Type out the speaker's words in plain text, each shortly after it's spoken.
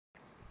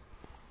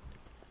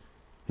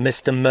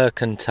Mr.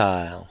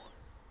 Mercantile.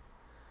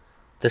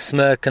 The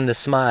smirk and the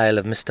smile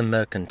of Mr.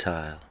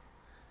 Mercantile.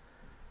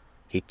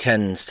 He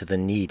tends to the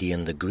needy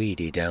and the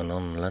greedy down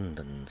on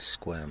London's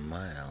square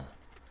mile.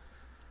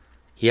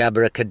 He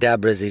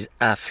abracadabras his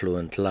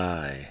affluent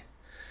lie.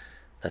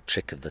 That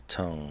trick of the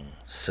tongue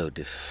so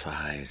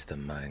defies the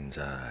mind's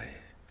eye.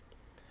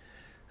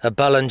 A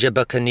Bollinger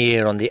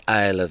buccaneer on the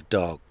Isle of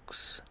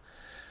Dogs,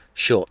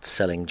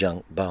 short-selling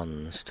junk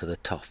bonds to the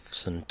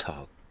toffs and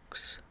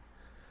togs.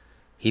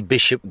 He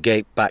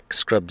Bishopgate back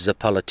scrubs a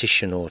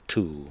politician or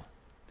two,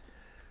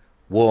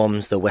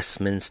 warms the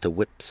Westminster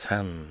whip's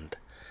hand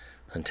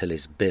until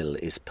his bill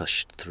is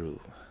pushed through.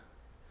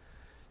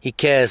 He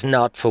cares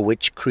not for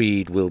which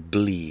creed will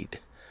bleed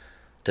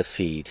to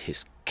feed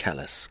his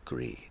callous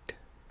greed.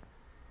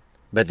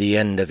 But the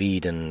end of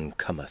Eden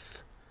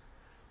cometh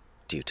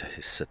due to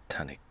his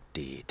satanic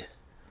deed.